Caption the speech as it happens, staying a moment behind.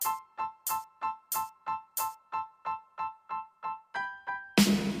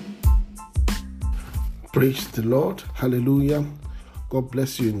Praise the Lord. Hallelujah. God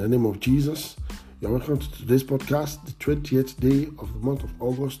bless you in the name of Jesus. You're welcome to today's podcast, the 20th day of the month of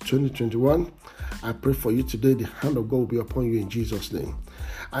August 2021. I pray for you today. The hand of God will be upon you in Jesus' name.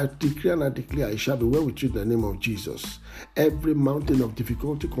 I decree and I declare it shall be well with you in the name of Jesus. Every mountain of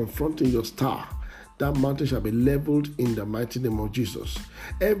difficulty confronting your star, that mountain shall be leveled in the mighty name of Jesus.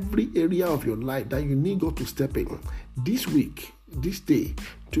 Every area of your life that you need God to step in this week, this day,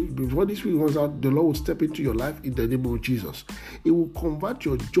 before this week runs out, the Lord will step into your life in the name of Jesus. It will convert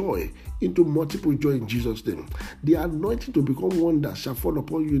your joy into multiple joy in Jesus' name. The anointing to become wonders shall fall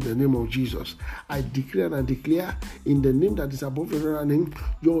upon you in the name of Jesus. I declare and I declare in the name that is above every other name,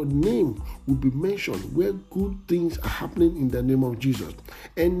 your name will be mentioned where good things are happening in the name of Jesus.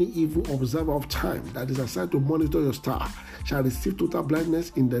 Any evil observer of time that is assigned to monitor your star shall receive total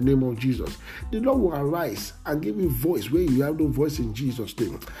blindness in the name of Jesus. The Lord will arise and give you voice where you have no voice in Jesus'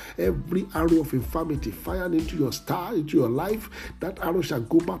 name. Every arrow of infirmity fired into your star, into your life, that arrow shall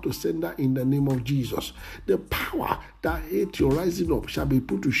go back to sender in the name of Jesus. The power that hates your rising up shall be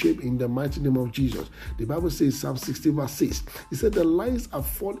put to shame in the mighty name of Jesus. The Bible says, Psalm 60 verse 6, it said, the lions have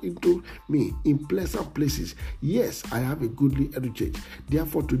fallen into me in pleasant places. Yes, I have a goodly heritage.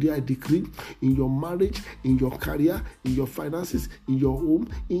 Therefore, today I decree in your marriage, in your career, in your finances, in your home,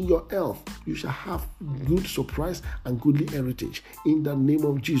 in your health, you shall have good surprise and goodly heritage in the name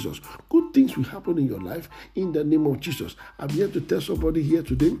of Jesus. Good things will happen in your life in the name of Jesus. I'm here to tell somebody here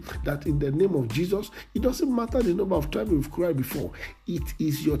today that in the name of Jesus, it doesn't matter the number of times we've cried before. It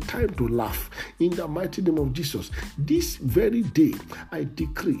is your time to laugh in the mighty name of Jesus. This very day, I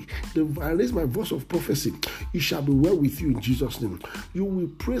decree, I raise my voice of prophecy. It shall be well with you in Jesus' name. You will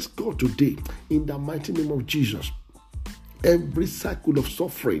praise God today in the mighty name of Jesus. Every cycle of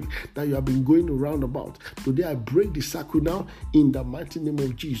suffering that you have been going around about, today I break the cycle now in the mighty name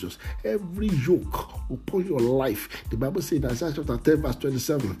of Jesus. Every yoke upon your life, the Bible says in Isaiah chapter 10 verse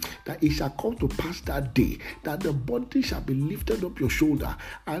 27, that it shall come to pass that day that the body shall be lifted up your shoulder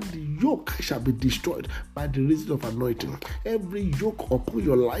and the yoke shall be destroyed by the reason of anointing. Every yoke upon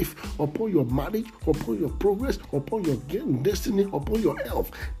your life, upon your marriage, upon your progress, upon your destiny, upon your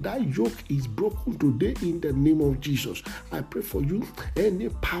health, that yoke is broken today in the name of Jesus. I pray for you, any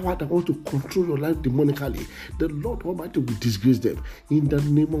power that wants to control your life demonically, the Lord Almighty will disgrace them in the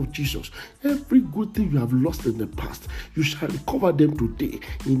name of Jesus. Every good thing you have lost in the past, you shall recover them today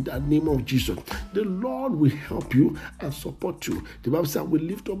in the name of Jesus. The Lord will help you and support you. The Bible says, I will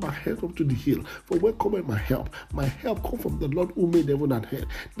lift up my head up to the hill. For where cometh my help? My help comes from the Lord who made heaven and earth.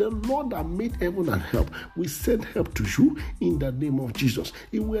 The Lord that made heaven and earth will send help to you in the name of Jesus.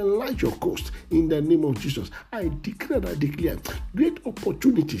 It will enlarge your coast in the name of Jesus. I declare that declare great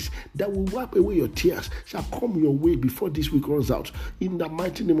opportunities that will wipe away your tears shall come your way before this week runs out in the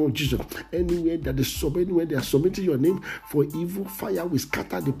mighty name of Jesus. Anywhere they are submitting your name for evil, fire will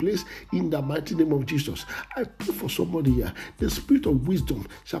scatter the place in the mighty name of Jesus. I pray for somebody here. The spirit of wisdom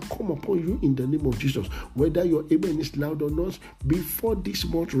shall come upon you in the name of Jesus. Whether your amen is loud or not, before this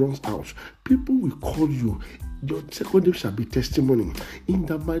month runs out, people will call you. Your second name shall be testimony in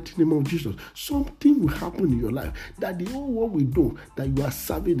the mighty name of Jesus. Something will happen in your life that the whole world will know that you are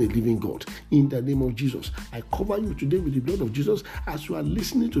serving a living God in the name of Jesus. I cover you today with the blood of Jesus. As you are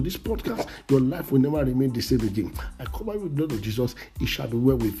listening to this podcast, your life will never remain the same again. I cover you with the blood of Jesus. It shall be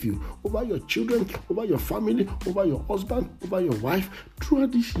well with you. Over your children, over your family, over your husband, over your wife.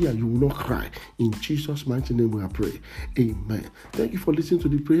 Throughout this year, you will not cry. In Jesus' mighty name we pray. Amen. Thank you for listening to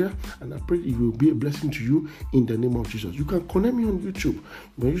the prayer, and I pray it will be a blessing to you in the name of Jesus. You can connect me on YouTube.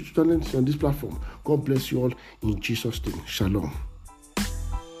 When you channel on this platform. God bless you all in Jesus' name. Shalom.